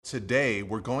today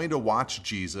we're going to watch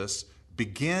Jesus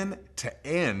begin to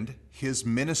end his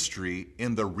ministry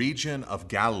in the region of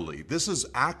Galilee. This is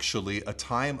actually a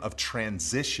time of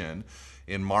transition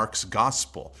in Mark's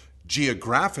gospel.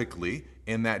 Geographically,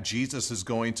 in that Jesus is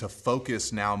going to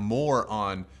focus now more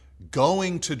on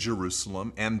going to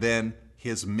Jerusalem and then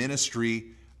his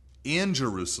ministry in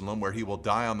Jerusalem, where he will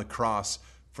die on the cross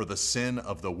for the sin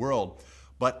of the world.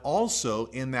 But also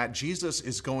in that Jesus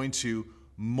is going to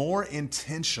more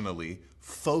intentionally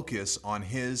focus on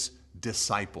his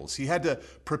disciples. He had to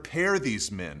prepare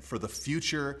these men for the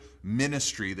future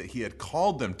ministry that he had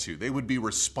called them to. They would be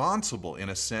responsible, in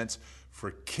a sense,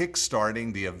 for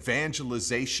kickstarting the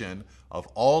evangelization of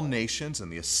all nations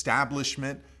and the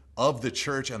establishment of the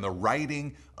church and the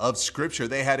writing of Scripture.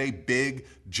 They had a big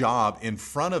job in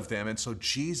front of them, and so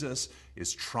Jesus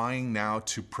is trying now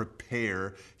to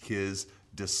prepare his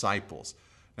disciples.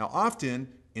 Now,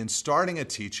 often in starting a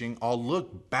teaching, I'll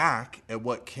look back at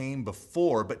what came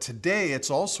before, but today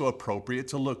it's also appropriate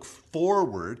to look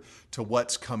forward to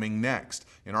what's coming next.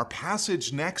 In our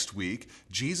passage next week,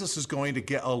 Jesus is going to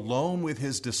get alone with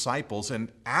his disciples and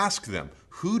ask them,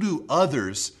 "Who do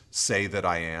others say that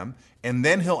I am?" And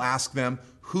then he'll ask them,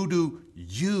 "Who do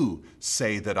you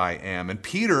say that I am?" And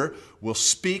Peter will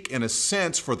speak in a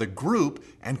sense for the group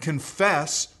and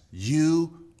confess,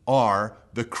 "You are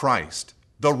the Christ,"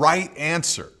 the right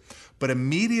answer. But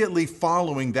immediately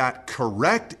following that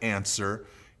correct answer,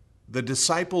 the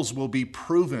disciples will be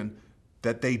proven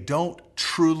that they don't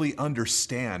truly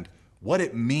understand what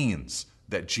it means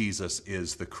that Jesus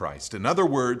is the Christ. In other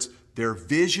words, their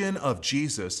vision of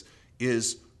Jesus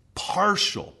is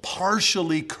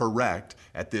partially correct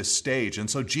at this stage. And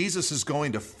so Jesus is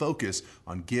going to focus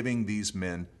on giving these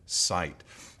men sight.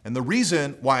 And the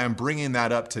reason why I'm bringing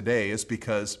that up today is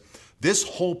because this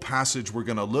whole passage we're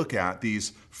going to look at,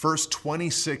 these first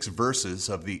 26 verses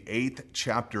of the 8th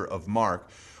chapter of Mark,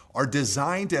 are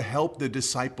designed to help the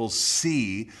disciples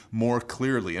see more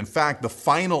clearly. In fact, the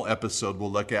final episode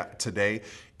we'll look at today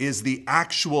is the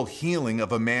actual healing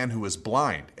of a man who is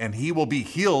blind, and he will be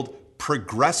healed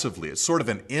progressively. It's sort of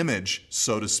an image,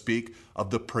 so to speak, of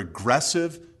the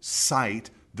progressive sight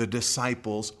the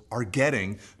disciples are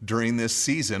getting during this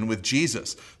season with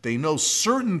Jesus. They know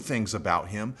certain things about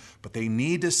him, but they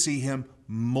need to see him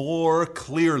more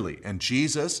clearly. And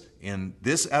Jesus, in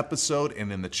this episode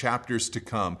and in the chapters to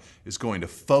come, is going to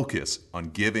focus on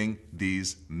giving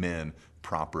these men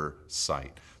proper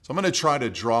sight. So I'm going to try to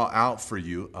draw out for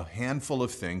you a handful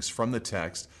of things from the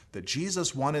text that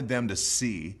Jesus wanted them to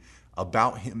see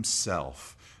about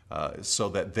himself, so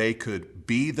that they could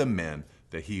be the men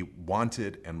that he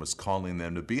wanted and was calling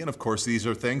them to be. And of course, these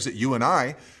are things that you and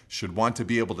I should want to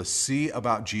be able to see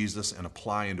about Jesus and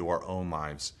apply into our own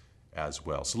lives as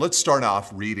well. So let's start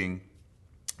off reading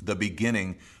the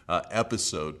beginning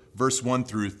episode, verse 1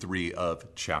 through 3 of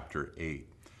chapter 8.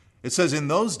 It says, "In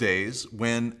those days,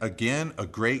 when again a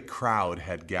great crowd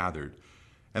had gathered,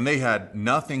 and they had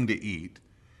nothing to eat,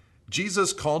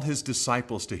 Jesus called his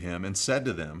disciples to him and said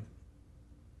to them,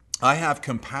 'I have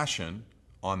compassion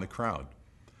on the crowd,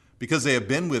 because they have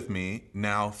been with me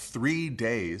now 3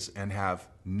 days and have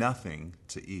nothing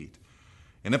to eat.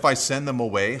 And if I send them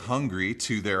away hungry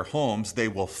to their homes, they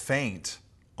will faint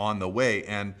on the way,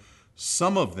 and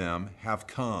some of them have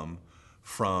come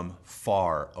from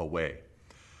far away.'"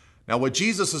 Now, what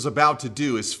Jesus is about to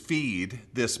do is feed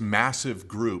this massive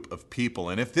group of people.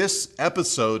 And if this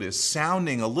episode is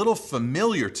sounding a little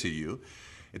familiar to you,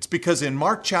 it's because in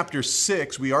Mark chapter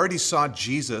 6, we already saw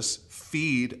Jesus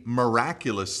feed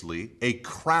miraculously a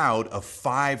crowd of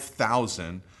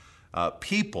 5,000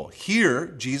 people. Here,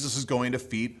 Jesus is going to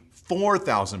feed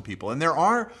 4,000 people. And there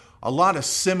are a lot of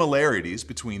similarities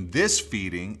between this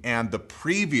feeding and the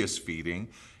previous feeding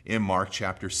in Mark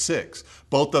chapter 6.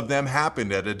 Both of them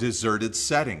happened at a deserted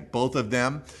setting. Both of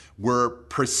them were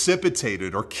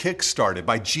precipitated or kickstarted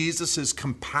by Jesus'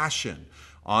 compassion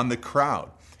on the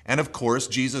crowd. And of course,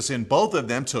 Jesus in both of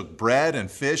them took bread and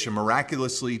fish and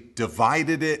miraculously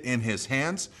divided it in his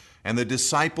hands, and the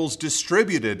disciples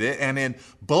distributed it. And in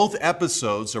both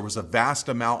episodes, there was a vast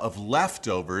amount of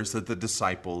leftovers that the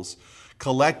disciples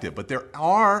collected. But there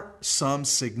are some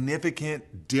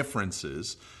significant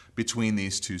differences between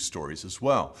these two stories as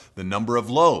well. The number of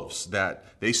loaves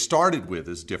that they started with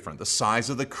is different. The size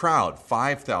of the crowd,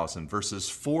 5,000 versus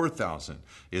 4,000,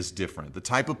 is different. The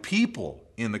type of people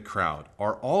in the crowd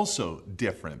are also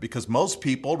different, because most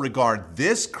people regard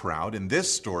this crowd in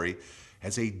this story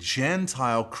as a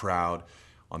Gentile crowd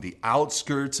on the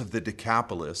outskirts of the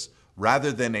Decapolis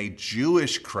rather than a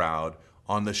Jewish crowd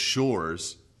on the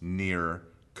shores near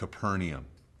Capernaum.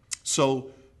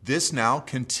 So this now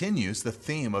continues the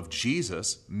theme of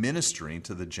Jesus ministering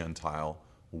to the Gentile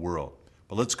world.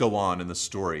 But let's go on in the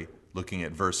story, looking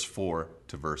at verse 4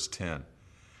 to verse 10.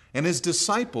 And his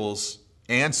disciples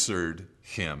answered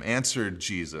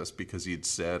Jesus, because he'd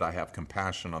said, I have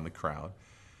compassion on the crowd.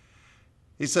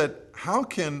 He said, how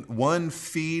can one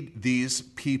feed these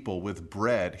people with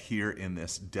bread here in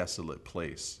this desolate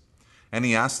place? And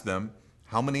he asked them,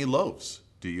 how many loaves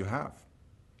do you have?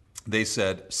 They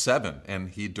said, 7. And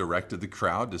he directed the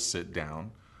crowd to sit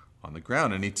down on the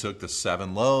ground. And he took the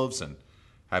 7 loaves, and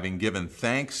having given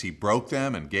thanks, he broke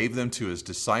them and gave them to his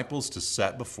disciples to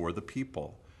set before the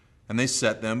people. And they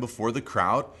set them before the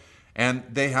crowd. And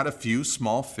they had a few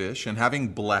small fish, and having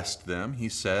blessed them, he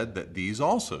said that these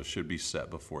also should be set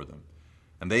before them.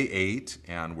 And they ate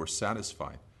and were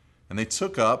satisfied. And they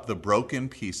took up the broken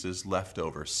pieces left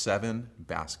over, 7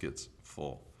 baskets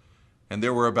full. And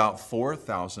there were about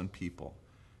 4,000 people,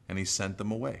 and he sent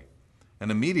them away.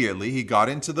 And immediately he got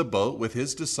into the boat with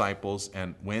his disciples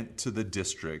and went to the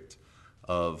district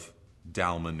of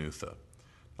Dalmanutha.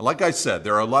 Like I said,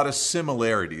 there are a lot of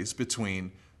similarities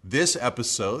between this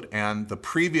episode and the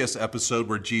previous episode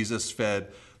where Jesus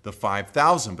fed the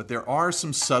 5,000, but there are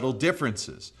some subtle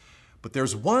differences. But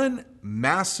there's one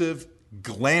massive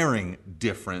glaring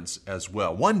difference as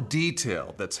well. One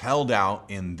detail that's held out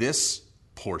in this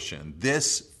portion,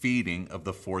 this feeding of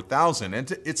the 4,000,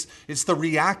 and it's the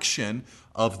reaction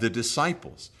of the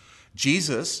disciples.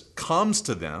 Jesus comes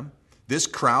to them, this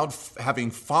crowd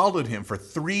having followed him for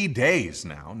 3 days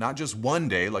now, not just one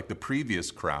day like the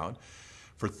previous crowd.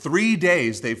 For 3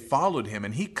 days they've followed him,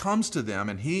 and he comes to them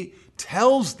and he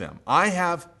tells them, I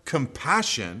have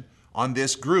compassion on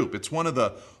this group. It's one of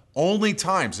the only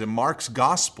times in Mark's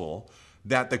gospel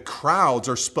that the crowds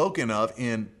are spoken of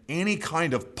in any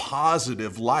kind of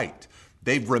positive light.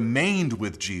 They've remained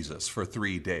with Jesus for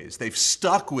 3 days. They've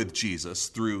stuck with Jesus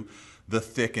through the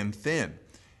thick and thin.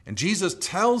 And Jesus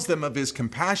tells them of his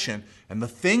compassion, and the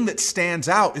thing that stands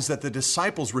out is that the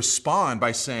disciples respond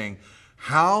by saying,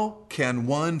 how can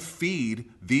one feed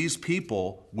these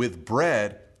people with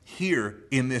bread here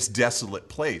in this desolate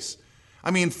place? I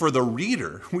mean, for the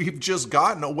reader, we've just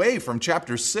gotten away from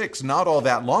chapter 6 not all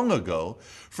that long ago.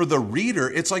 For the reader,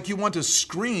 it's like you want to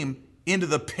scream into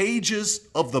the pages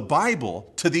of the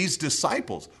Bible to these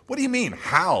disciples. What do you mean,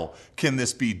 how can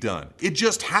this be done? It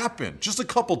just happened just a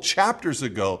couple chapters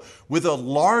ago with a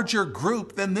larger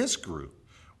group than this group.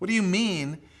 What do you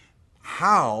mean,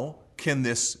 how can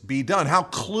this be done? How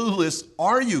clueless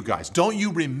are you guys? Don't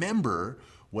you remember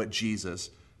what Jesus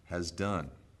has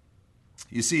done?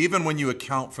 You see, even when you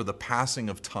account for the passing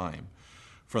of time,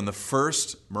 from the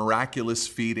first miraculous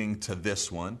feeding to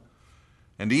this one,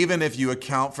 and even if you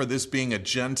account for this being a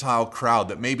Gentile crowd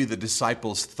that maybe the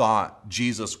disciples thought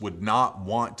Jesus would not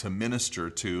want to minister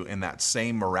to in that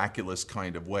same miraculous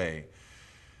kind of way,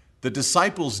 the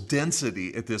disciples'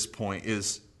 density at this point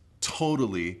is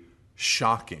totally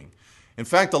shocking. In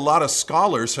fact, a lot of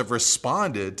scholars have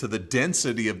responded to the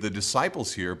density of the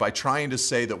disciples here by trying to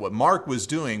say that what Mark was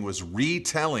doing was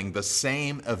retelling the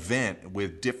same event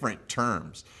with different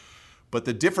terms. But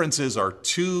the differences are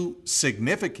too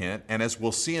significant, and as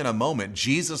we'll see in a moment,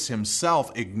 Jesus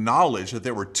himself acknowledged that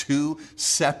there were 2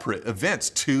 separate events,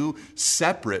 2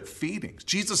 separate feedings.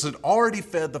 Jesus had already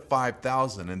fed the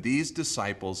 5,000, and these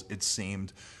disciples, it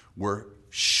seemed, were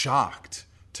shocked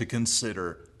to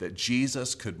consider that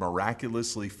Jesus could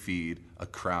miraculously feed a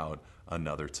crowd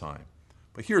another time.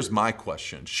 But here's my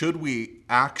question. Should we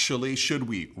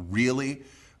really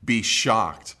be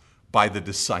shocked by the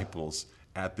disciples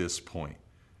at this point?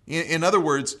 In other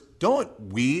words, don't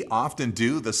we often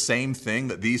do the same thing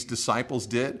that these disciples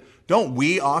did? Don't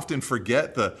we often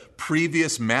forget the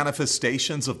previous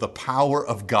manifestations of the power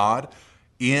of God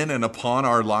in and upon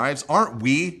our lives? Aren't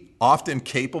we often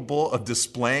capable of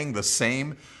displaying the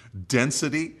same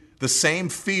density, the same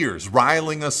fears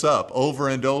riling us up over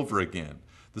and over again,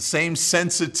 the same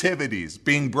sensitivities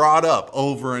being brought up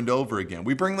over and over again?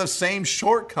 We bring the same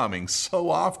shortcomings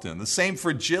so often, the same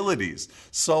fragilities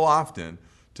so often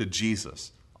to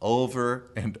Jesus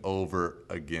over and over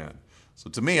again. So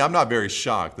to me, I'm not very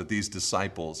shocked that these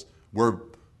disciples were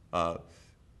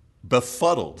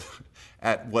befuddled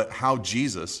at how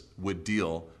Jesus would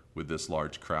deal with this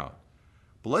large crowd.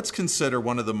 But let's consider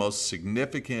one of the most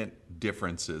significant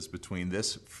differences between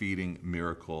this feeding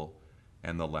miracle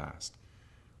and the last.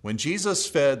 When Jesus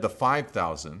fed the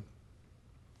 5,000,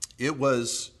 it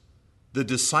was the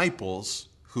disciples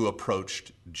who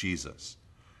approached Jesus.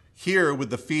 Here, with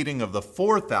the feeding of the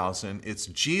 4,000, it's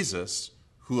Jesus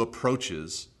who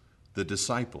approaches the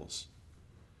disciples.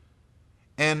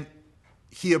 And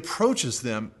he approaches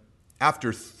them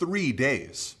after 3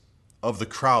 days of the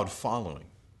crowd following.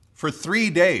 For 3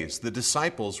 days, the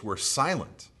disciples were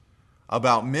silent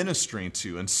about ministering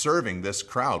to and serving this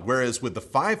crowd, whereas with the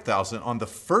 5,000 on the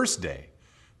first day,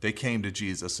 they came to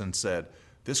Jesus and said,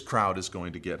 this crowd is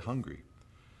going to get hungry.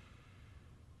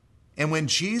 And when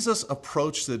Jesus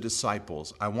approached the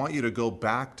disciples, I want you to go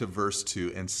back to verse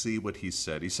 2 and see what he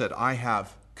said. He said, I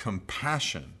have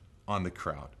compassion on the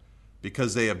crowd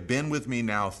because they have been with me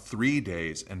now 3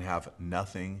 days and have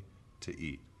nothing to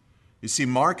eat. You see,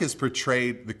 Mark has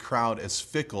portrayed the crowd as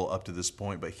fickle up to this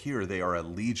point, but here they are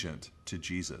allegiant to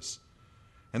Jesus.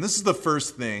 And this is the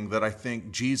first thing that I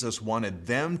think Jesus wanted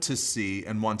them to see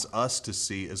and wants us to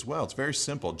see as well. It's very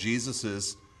simple.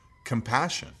 Jesus'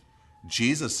 compassion.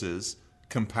 Jesus'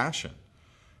 compassion.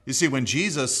 You see, when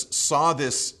Jesus saw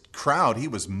this crowd, he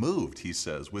was moved, he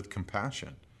says, with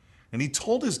compassion. And he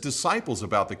told his disciples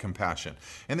about the compassion.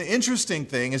 And the interesting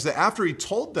thing is that after he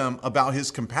told them about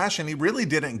his compassion, he really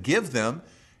didn't give them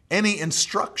any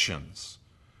instructions.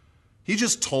 He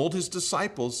just told his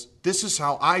disciples, this is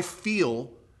how I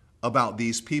feel about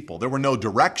these people. There were no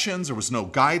directions, there was no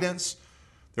guidance,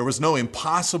 there was no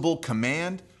impossible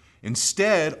command.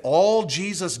 Instead, all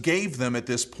Jesus gave them at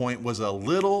this point was a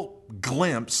little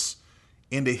glimpse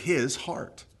into his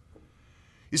heart.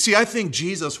 You see, I think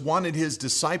Jesus wanted his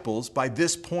disciples by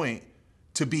this point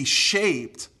to be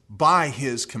shaped by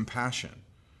his compassion.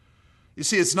 You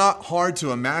see, it's not hard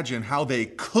to imagine how they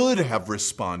could have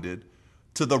responded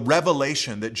to the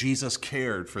revelation that Jesus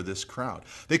cared for this crowd.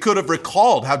 They could have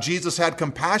recalled how Jesus had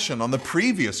compassion on the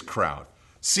previous crowd,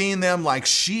 seeing them like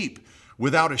sheep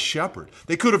without a shepherd.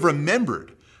 They could have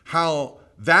remembered how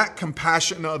that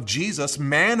compassion of Jesus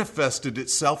manifested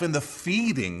itself in the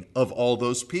feeding of all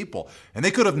those people. And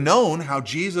they could have known how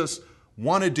Jesus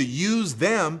wanted to use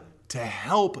them to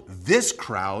help this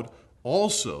crowd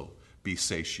also be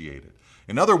satiated.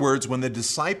 In other words, when the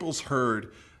disciples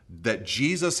heard that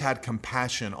Jesus had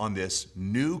compassion on this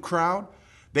new crowd,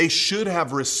 they should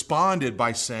have responded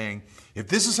by saying, if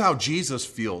this is how Jesus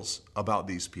feels about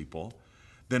these people,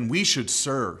 then we should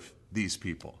serve these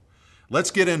people.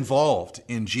 Let's get involved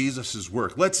in Jesus'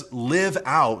 work. Let's live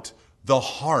out the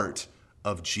heart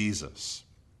of Jesus.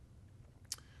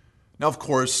 Now, of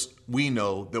course, we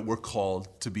know that we're called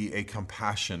to be a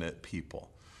compassionate people.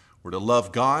 We're to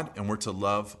love God and we're to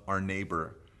love our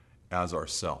neighbor as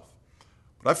ourselves.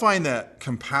 But I find that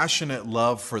compassionate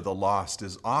love for the lost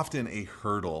is often a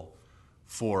hurdle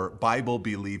for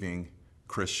Bible-believing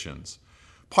Christians.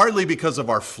 Partly because of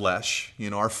our flesh. You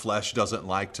know, our flesh doesn't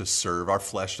like to serve. Our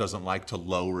flesh doesn't like to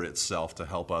lower itself to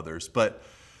help others. But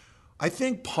I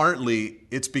think partly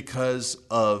it's because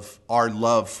of our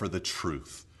love for the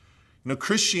truth. You know,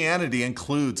 Christianity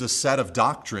includes a set of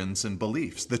doctrines and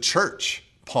beliefs. The church,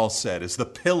 Paul said, is the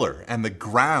pillar and the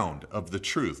ground of the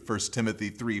truth, 1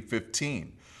 Timothy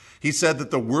 3:15. He said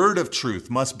that the word of truth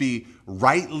must be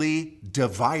rightly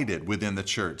divided within the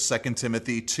church, 2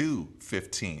 Timothy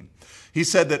 2:15. He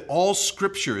said that all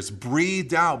scripture is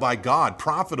breathed out by God,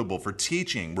 profitable for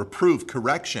teaching, reproof,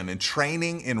 correction, and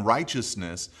training in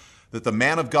righteousness, that the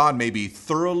man of God may be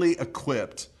thoroughly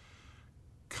equipped,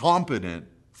 competent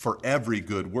for every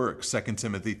good work, 2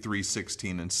 Timothy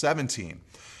 3:16 and 17.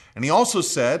 And he also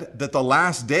said that the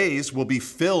last days will be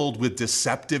filled with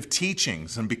deceptive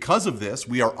teachings. And because of this,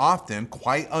 we are often,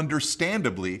 quite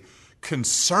understandably,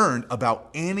 concerned about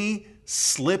any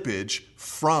slippage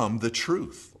from the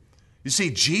truth. You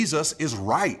see, Jesus is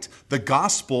right. The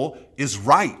gospel is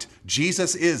right.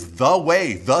 Jesus is the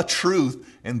way, the truth,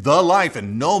 and the life,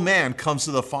 and no man comes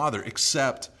to the Father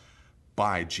except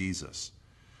by Jesus.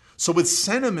 So with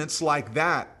sentiments like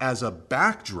that as a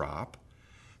backdrop,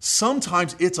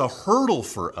 sometimes it's a hurdle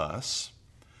for us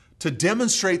to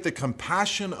demonstrate the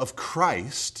compassion of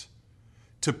Christ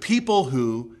to people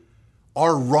who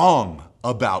are wrong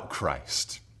about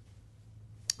Christ.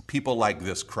 People like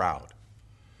this crowd.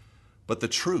 But the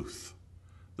truth,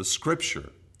 the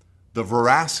scripture, the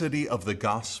veracity of the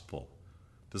gospel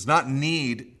does not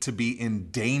need to be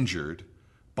endangered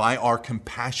by our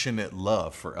compassionate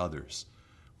love for others.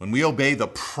 When we obey the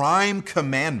prime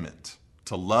commandment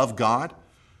to love God,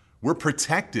 we're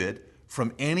protected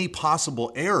from any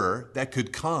possible error that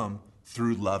could come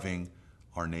through loving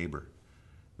our neighbor.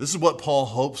 This is what Paul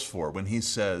hopes for when he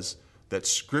says that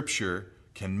Scripture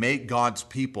can make God's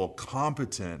people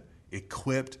competent,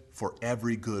 equipped for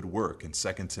every good work in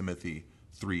 2 Timothy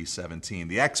 3:17.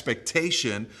 The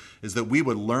expectation is that we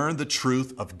would learn the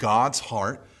truth of God's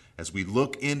heart as we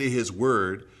look into His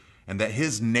Word, and that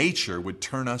His nature would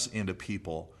turn us into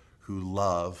people who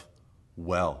love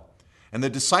well. And the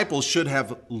disciples should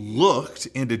have looked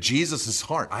into Jesus'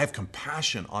 heart. I have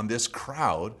compassion on this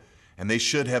crowd. And they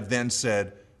should have then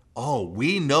said, oh,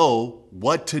 we know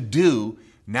what to do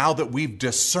now that we've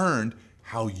discerned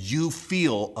how you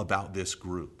feel about this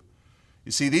group.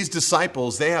 You see, these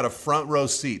disciples, they had a front row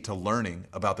seat to learning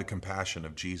about the compassion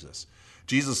of Jesus.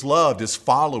 Jesus loved his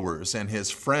followers and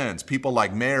his friends, people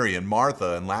like Mary and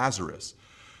Martha and Lazarus.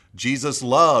 Jesus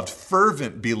loved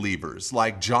fervent believers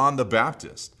like John the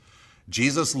Baptist.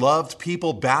 Jesus loved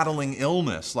people battling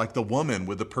illness like the woman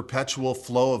with the perpetual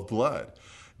flow of blood.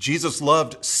 Jesus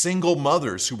loved single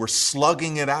mothers who were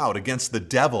slugging it out against the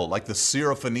devil like the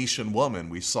Syrophoenician woman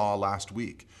we saw last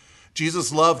week.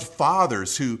 Jesus loved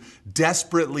fathers who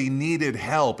desperately needed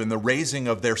help in the raising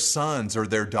of their sons or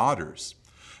their daughters.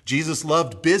 Jesus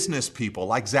loved business people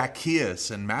like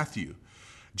Zacchaeus and Matthew.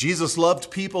 Jesus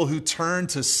loved people who turned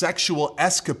to sexual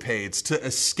escapades to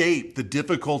escape the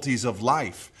difficulties of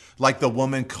life, like the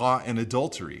woman caught in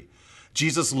adultery.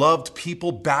 Jesus loved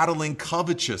people battling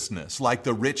covetousness, like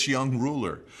the rich young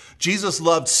ruler. Jesus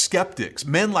loved skeptics,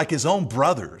 men like his own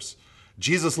brothers.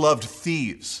 Jesus loved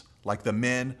thieves, like the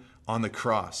men on the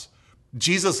cross.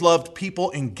 Jesus loved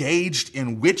people engaged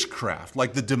in witchcraft,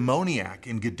 like the demoniac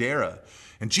in Gadara.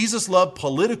 And Jesus loved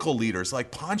political leaders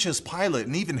like Pontius Pilate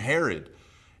and even Herod.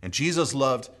 And Jesus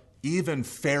loved even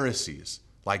Pharisees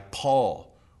like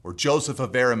Paul or Joseph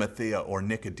of Arimathea or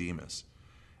Nicodemus.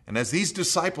 And as these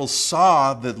disciples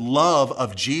saw the love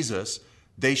of Jesus,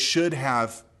 they should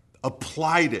have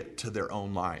applied it to their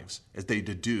own lives as they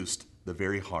deduced the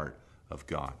very heart of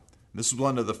God. This was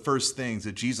one of the first things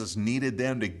that Jesus needed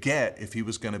them to get if he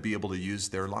was going to be able to use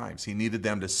their lives. He needed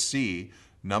them to see,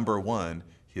 number one,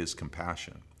 his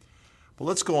compassion. But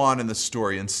let's go on in the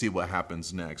story and see what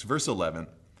happens next. Verse 11,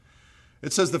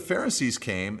 it says, the Pharisees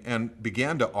came and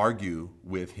began to argue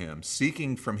with him,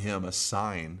 seeking from him a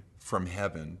sign from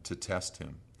heaven to test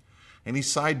him. And he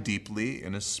sighed deeply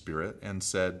in his spirit and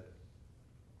said,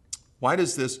 why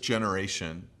does this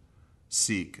generation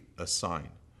seek a sign?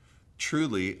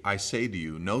 Truly, I say to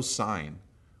you, no sign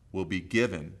will be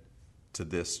given to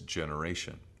this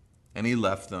generation. And he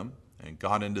left them and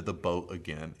got into the boat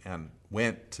again and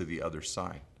went to the other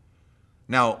side.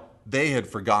 Now, they had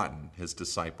forgotten, his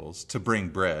disciples, to bring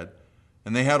bread,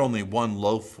 and they had only one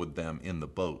loaf with them in the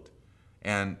boat.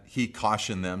 And he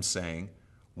cautioned them, saying,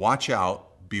 watch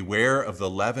out, beware of the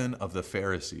leaven of the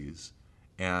Pharisees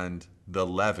and the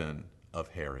leaven of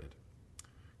Herod.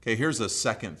 Okay, here's a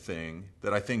second thing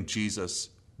that I think Jesus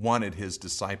wanted his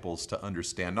disciples to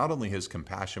understand, not only his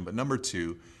compassion, but number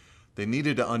two, they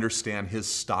needed to understand his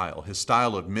style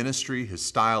of ministry, his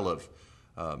style of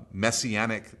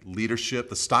messianic leadership,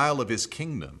 the style of his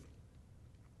kingdom.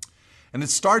 And it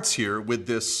starts here with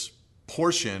this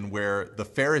portion where the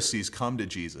Pharisees come to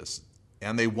Jesus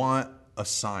and they want a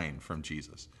sign from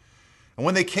Jesus. And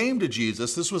when they came to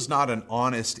Jesus, this was not an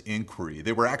honest inquiry.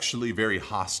 They were actually very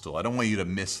hostile. I don't want you to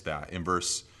miss that in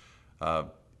verse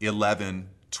 11,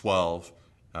 12,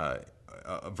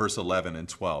 verse 11 and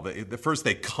 12. First,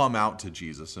 they come out to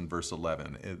Jesus in verse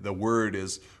 11. The word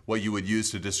is what you would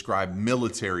use to describe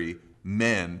military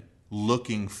men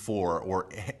looking for or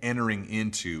entering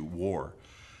into war.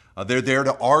 They're there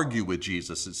to argue with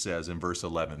Jesus, it says in verse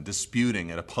 11, disputing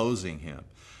and opposing him.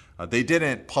 They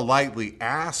didn't politely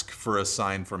ask for a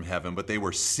sign from heaven, but they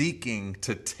were seeking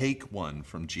to take one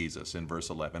from Jesus in verse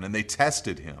 11. And they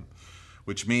tested him,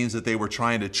 which means that they were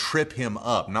trying to trip him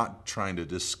up, not trying to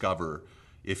discover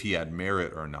if he had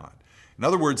merit or not. In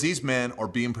other words, these men are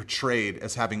being portrayed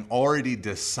as having already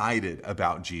decided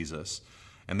about Jesus,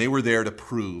 and they were there to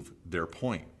prove their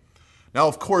point. Now,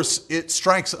 of course, it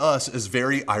strikes us as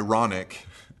very ironic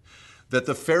that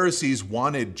the Pharisees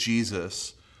wanted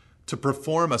Jesus to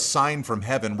perform a sign from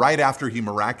heaven right after he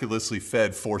miraculously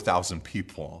fed 4,000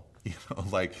 people.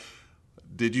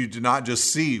 Did you not just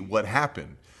see what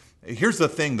happened? Here's the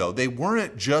thing, though. They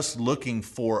weren't just looking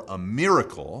for a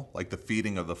miracle, like the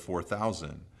feeding of the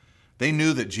 4,000. They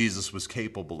knew that Jesus was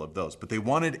capable of those, but they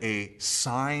wanted a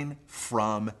sign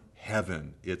from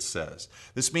heaven, it says.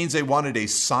 This means they wanted a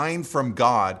sign from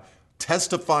God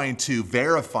testifying to,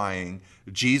 verifying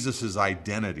Jesus'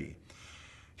 identity.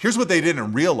 Here's what they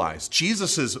didn't realize.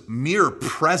 Jesus' mere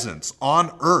presence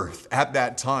on earth at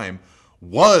that time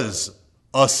was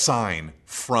a sign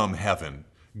from heaven.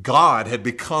 God had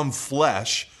become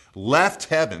flesh, left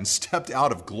heaven, stepped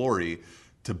out of glory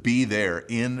to be there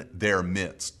in their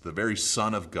midst, the very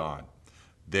Son of God,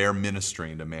 there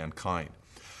ministering to mankind.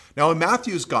 Now, in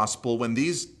Matthew's gospel, when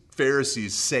these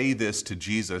Pharisees say this to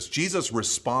Jesus, Jesus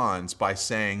responds by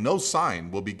saying, no sign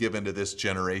will be given to this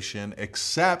generation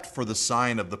except for the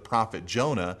sign of the prophet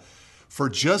Jonah. For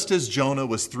just as Jonah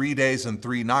was 3 days and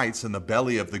 3 nights in the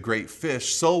belly of the great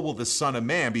fish, so will the Son of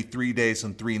Man be 3 days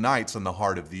and 3 nights in the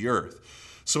heart of the earth.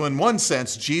 So in one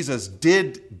sense, Jesus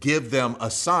did give them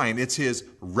a sign. It's his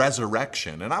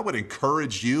resurrection. And I would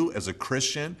encourage you as a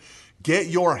Christian, get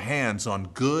your hands on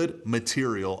good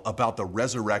material about the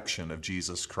resurrection of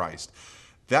Jesus Christ.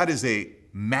 That is a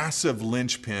massive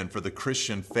linchpin for the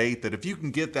Christian faith, that if you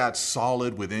can get that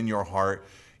solid within your heart,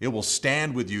 it will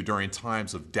stand with you during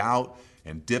times of doubt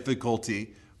and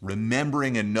difficulty,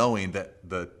 remembering and knowing that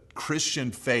the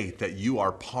Christian faith that you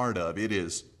are part of, it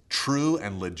is true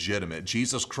and legitimate.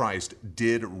 Jesus Christ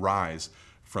did rise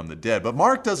from the dead. But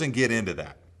Mark doesn't get into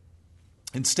that.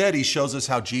 Instead, he shows us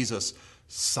how Jesus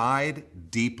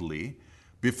sighed deeply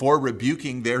before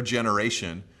rebuking their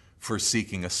generation for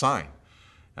seeking a sign.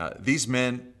 These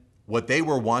men, what they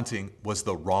were wanting was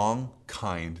the wrong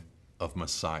kind of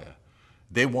Messiah.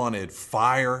 They wanted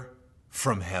fire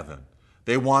from heaven.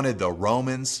 They wanted the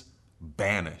Romans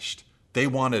banished. They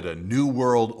wanted a new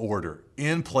world order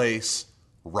in place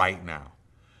right now.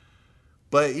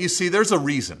 But you see, there's a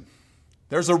reason.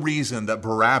 There's a reason that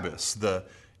Barabbas, the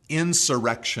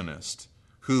insurrectionist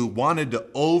who wanted to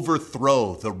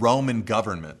overthrow the Roman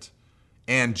government,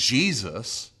 and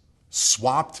Jesus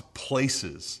swapped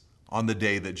places on the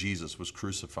day that Jesus was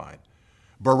crucified.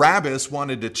 Barabbas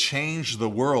wanted to change the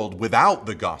world without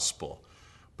the gospel,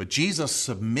 but Jesus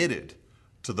submitted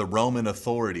to the Roman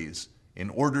authorities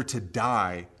in order to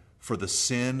die for the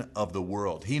sin of the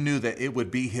world. He knew that it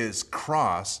would be his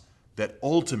cross that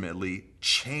ultimately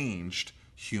changed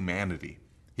humanity.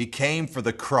 He came for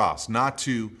the cross, not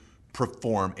to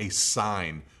perform a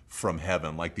sign from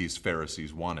heaven like these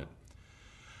Pharisees wanted.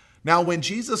 Now, when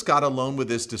Jesus got alone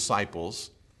with his disciples,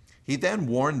 he then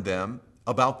warned them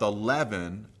about the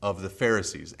leaven of the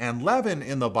Pharisees. And leaven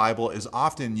in the Bible is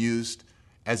often used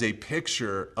as a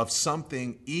picture of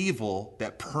something evil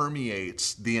that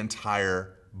permeates the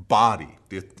entire body,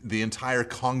 the entire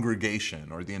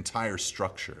congregation, or the entire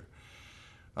structure.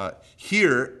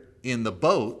 Here in the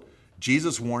boat,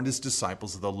 Jesus warned his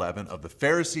disciples of the leaven of the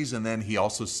Pharisees, and then he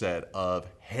also said of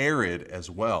Herod as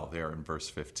well, there in verse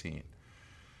 15.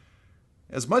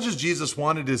 As much as Jesus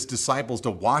wanted his disciples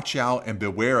to watch out and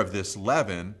beware of this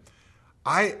leaven,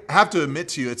 I have to admit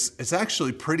to you, it's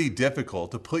actually pretty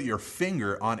difficult to put your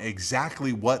finger on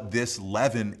exactly what this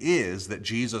leaven is that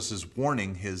Jesus is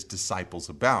warning his disciples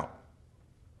about.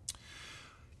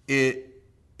 It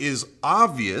is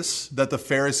obvious that the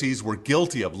Pharisees were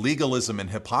guilty of legalism and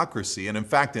hypocrisy. And in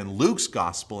fact, in Luke's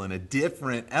gospel, in a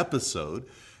different episode,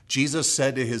 Jesus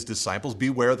said to his disciples,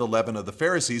 "Beware the leaven of the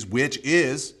Pharisees," which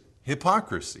is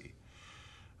hypocrisy.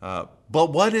 But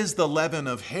what is the leaven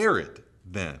of Herod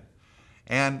then?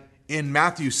 And in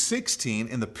Matthew 16,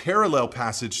 in the parallel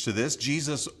passage to this,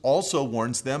 Jesus also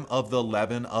warns them of the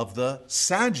leaven of the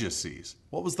Sadducees.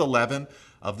 What was the leaven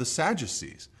of the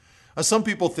Sadducees? Some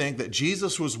people think that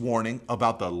Jesus was warning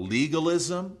about the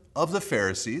legalism of the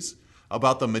Pharisees,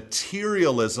 about the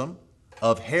materialism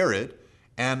of Herod,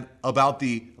 and about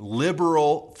the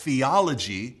liberal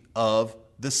theology of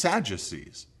the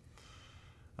Sadducees.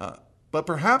 But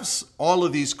perhaps all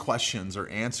of these questions are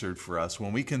answered for us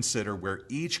when we consider where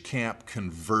each camp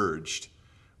converged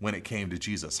when it came to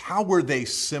Jesus. How were they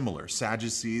similar?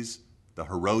 Sadducees, the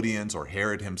Herodians, or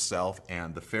Herod himself,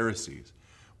 and the Pharisees?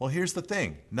 Well, here's the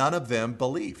thing. None of them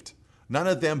believed. None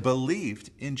of them believed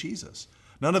in Jesus.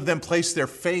 None of them placed their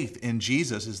faith in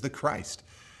Jesus as the Christ.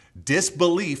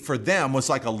 Disbelief for them was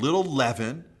like a little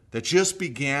leaven that just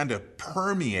began to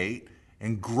permeate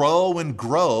and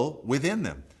grow within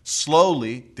them.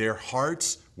 Slowly, their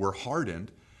hearts were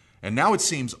hardened, and now it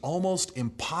seems almost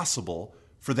impossible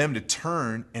for them to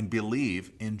turn and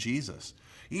believe in Jesus.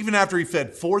 Even after he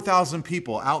fed 4,000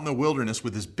 people out in the wilderness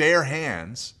with his bare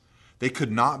hands, they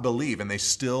could not believe, and they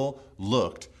still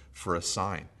looked for a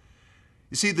sign.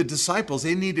 You see, the disciples,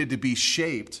 they needed to be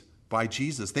shaped by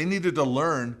Jesus. They needed to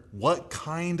learn what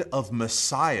kind of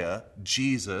Messiah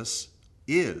Jesus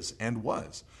is and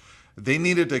was. They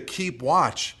needed to keep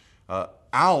watch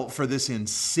out for this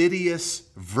insidious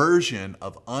version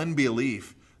of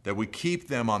unbelief that would keep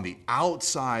them on the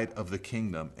outside of the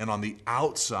kingdom and on the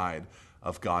outside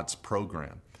of God's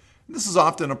program. And this is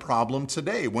often a problem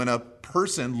today when a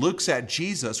person looks at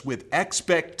Jesus with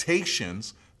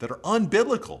expectations that are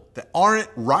unbiblical, that aren't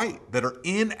right, that are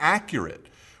inaccurate.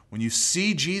 When you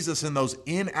see Jesus in those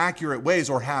inaccurate ways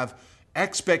or have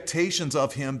expectations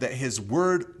of him that his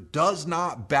word does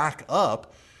not back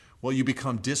up, well, you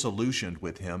become disillusioned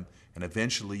with him, and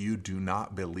eventually you do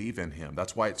not believe in him.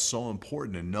 That's why it's so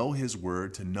important to know his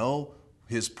word, to know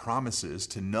his promises,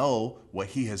 to know what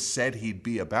he has said he'd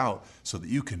be about, so that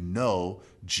you can know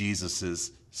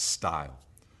Jesus's style.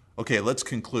 Okay, let's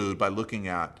conclude by looking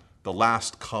at the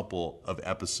last couple of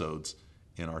episodes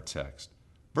in our text.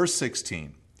 Verse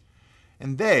 16,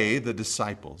 and they, the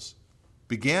disciples,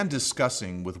 began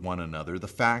discussing with one another the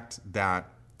fact that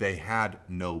they had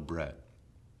no bread.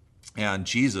 And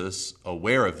Jesus,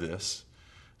 aware of this,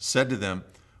 said to them,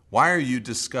 why are you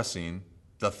discussing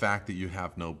the fact that you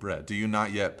have no bread? Do you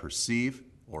not yet perceive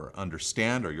or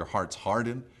understand, or your hearts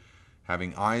hardened?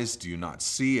 Having eyes, do you not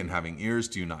see? And having ears,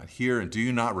 do you not hear? And do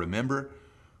you not remember?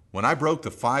 When I broke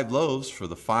the 5 loaves for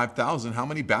the 5,000, how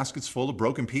many baskets full of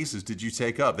broken pieces did you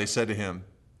take up? They said to him,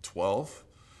 12.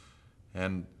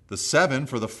 And the 7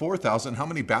 for the 4,000, how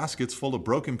many baskets full of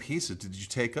broken pieces did you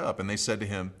take up? And they said to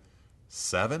him,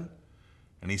 7.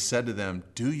 And he said to them,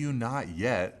 do you not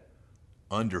yet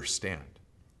understand?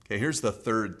 Okay, here's the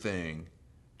third thing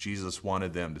Jesus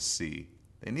wanted them to see.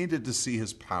 They needed to see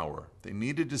his power. They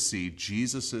needed to see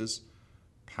Jesus's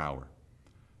power.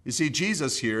 You see,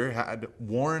 Jesus here had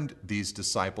warned these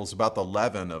disciples about the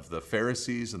leaven of the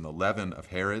Pharisees and the leaven of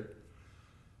Herod.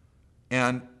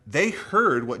 And they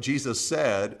heard what Jesus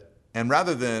said, and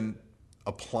rather than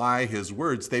apply his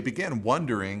words, they began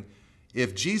wondering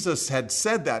if Jesus had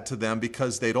said that to them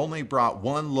because they'd only brought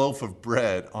 1 loaf of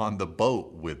bread on the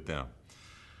boat with them.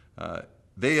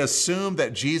 They assumed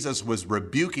that Jesus was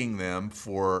rebuking them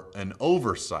for an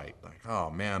oversight. Like, oh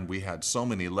man, we had so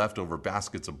many leftover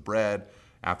baskets of bread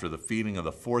after the feeding of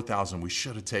the 4,000. We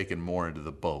should have taken more into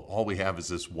the boat. All we have is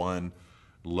this 1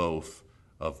 loaf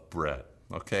of bread.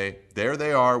 Okay, there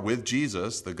they are with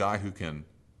Jesus, the guy who can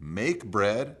make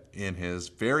bread in his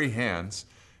very hands,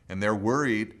 and they're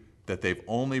worried that they've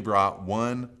only brought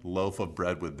 1 loaf of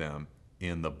bread with them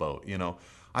in the boat. You know,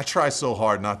 I try so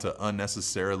hard not to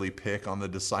unnecessarily pick on the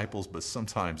disciples, but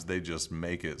sometimes they just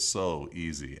make it so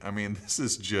easy. I mean, this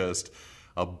is just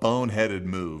a boneheaded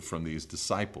move from these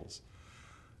disciples.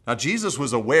 Now, Jesus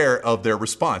was aware of their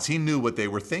response. He knew what they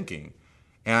were thinking,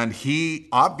 and he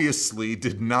obviously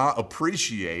did not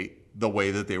appreciate the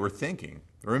way that they were thinking.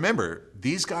 Remember,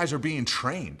 these guys are being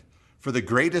trained for the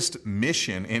greatest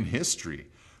mission in history.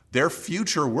 Their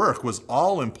future work was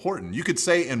all important. You could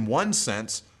say, in one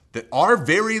sense, that our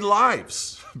very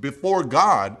lives before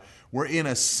God were, in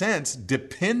a sense,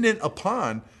 dependent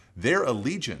upon their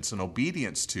allegiance and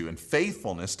obedience to and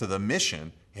faithfulness to the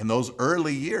mission in those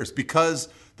early years. Because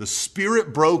the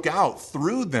Spirit broke out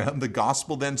through them, the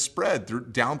gospel then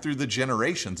spread down through the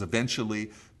generations,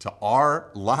 eventually to our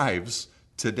lives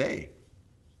today.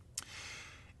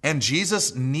 And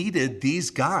Jesus needed these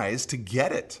guys to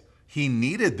get it. He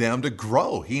needed them to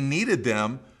grow. He needed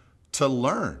them to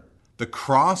learn. The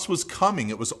cross was coming.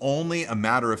 It was only a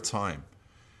matter of time.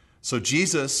 So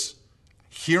Jesus,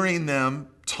 hearing them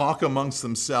talk amongst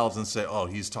themselves and say, oh,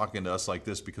 he's talking to us like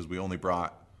this because we only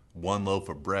brought 1 loaf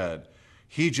of bread,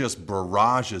 he just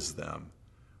barrages them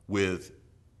with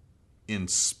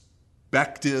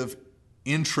introspective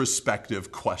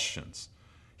questions.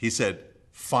 He said,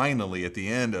 finally, at the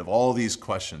end of all these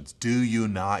questions, do you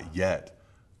not yet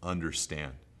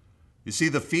understand? You see,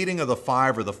 the feeding of the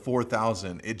 5 or the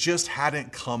 4,000, it just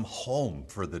hadn't come home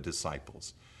for the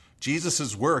disciples.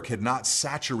 Jesus' work had not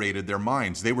saturated their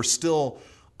minds. They were still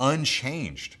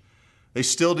unchanged. They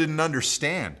still didn't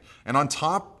understand. And on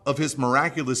top of his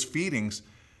miraculous feedings,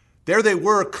 there they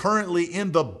were currently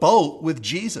in the boat with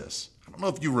Jesus. I don't know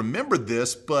if you remember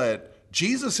this, but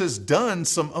Jesus has done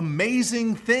some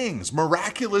amazing things,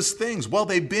 miraculous things, while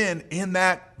they've been in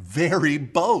that very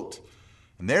boat.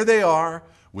 And there they are,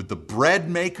 with the bread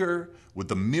maker, with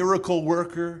the miracle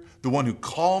worker, the one who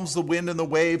calms the wind and the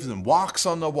waves and walks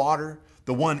on the water,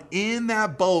 the one in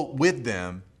that boat with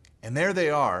them. And there they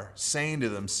are saying to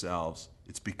themselves,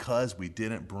 it's because we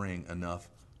didn't bring enough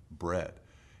bread.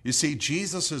 You see,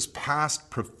 Jesus' past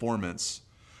performance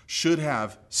should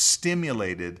have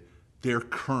stimulated their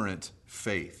current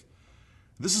faith.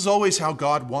 This is always how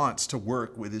God wants to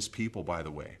work with his people, by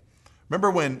the way.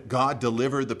 Remember when God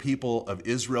delivered the people of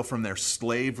Israel from their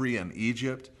slavery in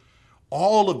Egypt?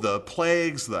 All of the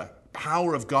plagues, the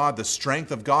power of God, the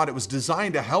strength of God, it was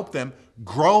designed to help them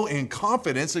grow in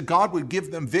confidence that God would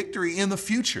give them victory in the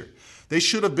future. They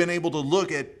should have been able to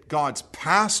look at God's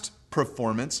past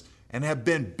performance and have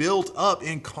been built up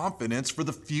in confidence for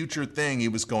the future thing he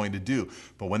was going to do.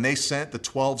 But when they sent the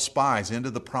 12 spies into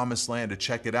the promised land to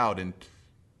check it out, and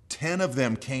 10 of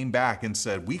them came back and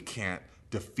said, we can't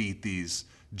defeat these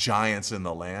giants in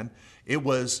the land. It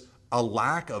was a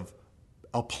lack of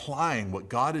applying what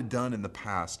God had done in the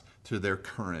past to their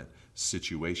current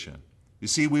situation. You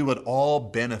see, we would all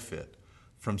benefit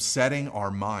from setting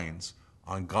our minds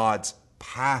on God's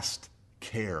past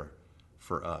care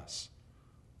for us.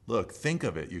 Look, think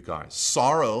of it, you guys.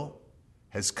 Sorrow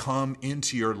has come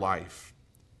into your life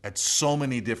at so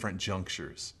many different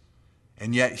junctures,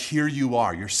 and yet here you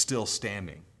are, you're still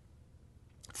standing.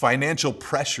 Financial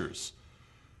pressures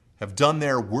have done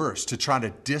their worst to try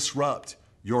to disrupt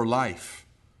your life,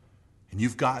 and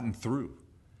you've gotten through.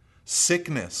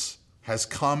 Sickness has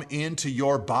come into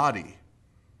your body,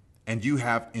 and you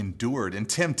have endured. And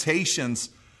temptations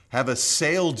have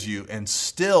assailed you, and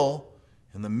still,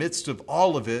 in the midst of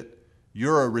all of it,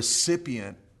 you're a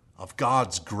recipient of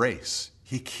God's grace.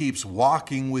 He keeps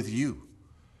walking with you.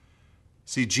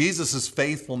 See, Jesus'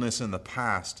 faithfulness in the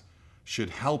past should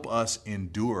help us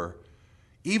endure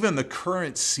even the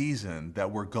current season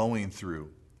that we're going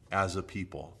through as a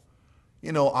people.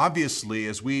 You know, obviously,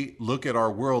 as we look at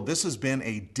our world, this has been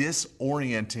a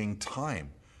disorienting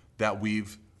time that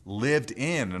we've lived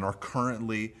in and are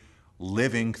currently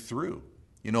living through.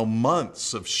 You know,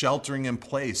 months of sheltering in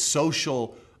place,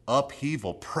 social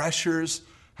upheaval, pressures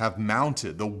have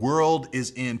mounted. The world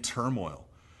is in turmoil.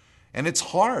 And it's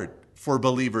hard for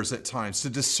believers at times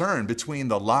to discern between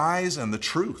the lies and the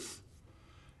truth.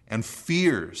 And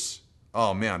fears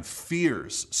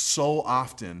so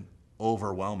often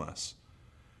overwhelm us.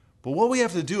 But what we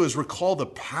have to do is recall the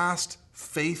past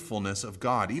faithfulness of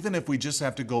God, even if we just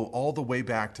have to go all the way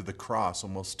back to the cross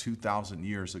almost 2,000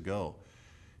 years ago.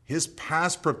 His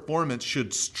past performance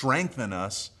should strengthen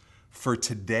us for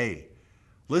today.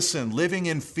 Listen, living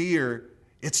in fear,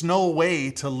 it's no way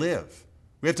to live.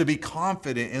 We have to be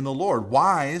confident in the Lord,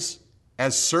 wise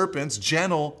as serpents,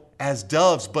 gentle as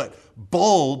doves, but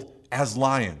bold as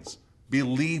lions,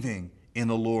 believing in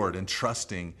the Lord and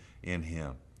trusting in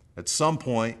Him. At some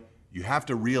point, you have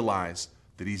to realize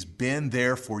that He's been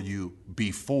there for you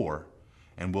before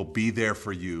and will be there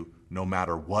for you no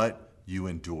matter what you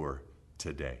endure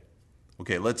today.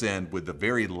 Okay, let's end with the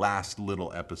very last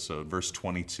little episode, verse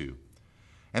 22.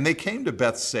 And they came to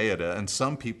Bethsaida, and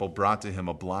some people brought to him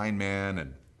a blind man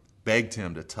and begged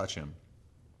him to touch him.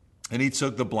 And he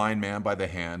took the blind man by the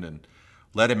hand and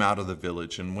led him out of the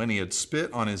village. And when he had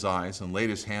spit on his eyes and laid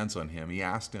his hands on him, he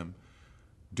asked him,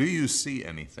 "Do you see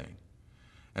anything?"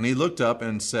 And he looked up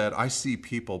and said, "I see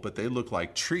people, but they look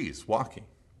like trees walking."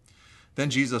 Then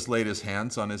Jesus laid his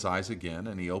hands on his eyes again,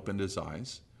 and he opened his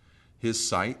eyes. His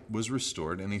sight was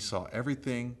restored, and he saw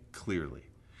everything clearly.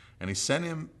 And he sent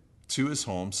him to his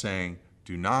home, saying,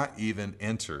 "Do not even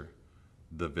enter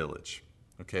the village."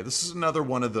 Okay, this is another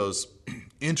one of those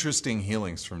interesting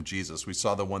healings from Jesus. We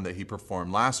saw the one that he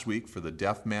performed last week for the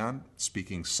deaf man,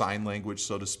 speaking sign language,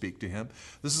 so to speak, to him.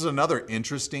 This is another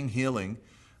interesting healing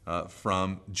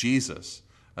from Jesus.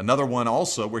 Another one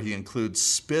also where he includes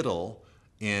spittle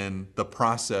in the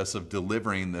process of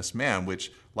delivering this man,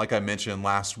 which, like I mentioned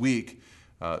last week,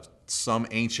 some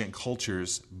ancient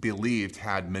cultures believed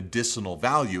had medicinal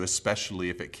value, especially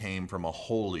if it came from a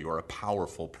holy or a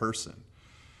powerful person.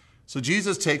 So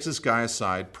Jesus takes this guy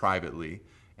aside privately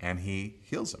and he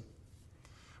heals him.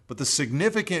 But the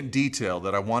significant detail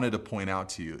that I wanted to point out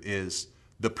to you is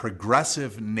the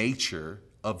progressive nature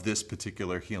of this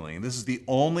particular healing. This is the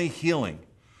only healing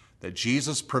that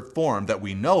Jesus performed that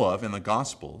we know of in the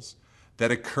Gospels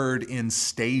that occurred in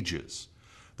stages.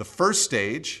 The first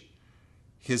stage,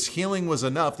 his healing was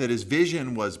enough that his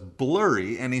vision was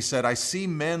blurry, and he said, "I see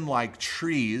men like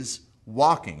trees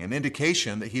walking," an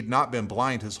indication that he'd not been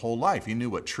blind his whole life. He knew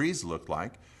what trees looked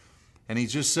like. And he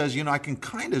just says, I can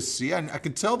kind of see, I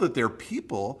can tell that they're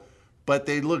people, but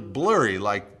they look blurry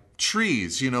like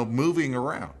trees, moving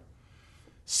around.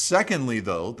 Secondly,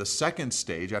 though, the second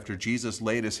stage, after Jesus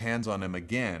laid his hands on him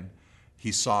again,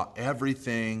 he saw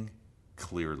everything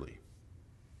clearly.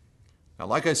 Now,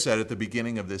 like I said at the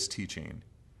beginning of this teaching,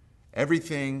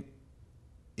 everything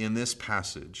in this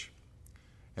passage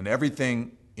and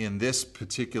everything in this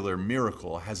particular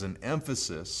miracle has an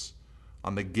emphasis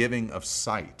on the giving of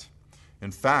sight.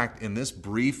 In fact, in this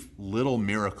brief little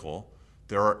miracle,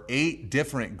 there are 8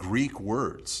 different Greek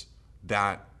words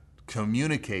that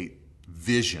communicate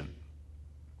vision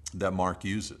that Mark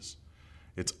uses.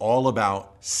 It's all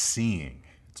about seeing.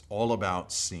 It's all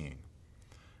about seeing.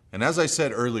 And as I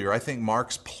said earlier, I think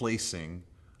Mark's placing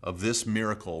of this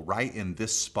miracle right in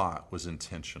this spot was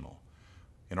intentional.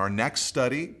 In our next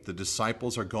study, the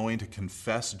disciples are going to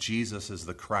confess Jesus as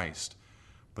the Christ,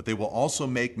 but they will also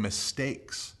make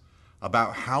mistakes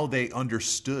about how they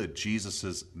understood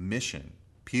Jesus' mission.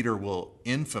 Peter will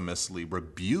infamously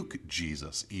rebuke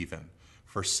Jesus even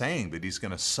for saying that he's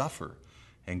going to suffer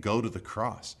and go to the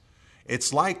cross.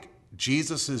 It's like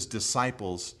Jesus'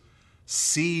 disciples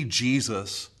see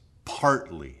Jesus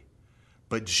partly,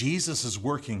 but Jesus is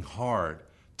working hard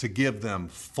to give them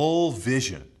full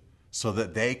vision so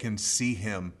that they can see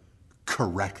him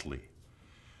correctly.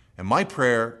 And my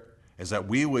prayer is that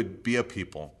we would be a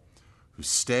people who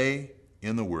stay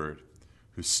in the Word,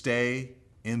 who stay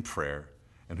in prayer,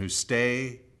 and who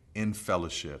stay in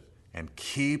fellowship, and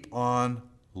keep on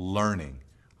learning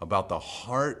about the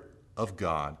heart of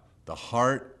God, the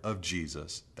heart of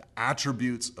Jesus, the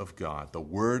attributes of God, the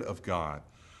Word of God,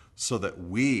 so that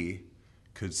we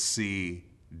could see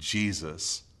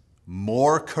Jesus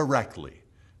more correctly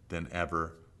than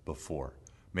ever before.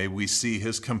 May we see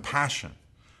his compassion.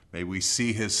 May we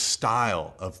see his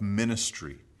style of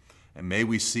ministry. And may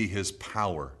we see his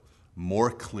power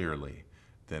more clearly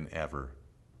than ever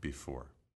before.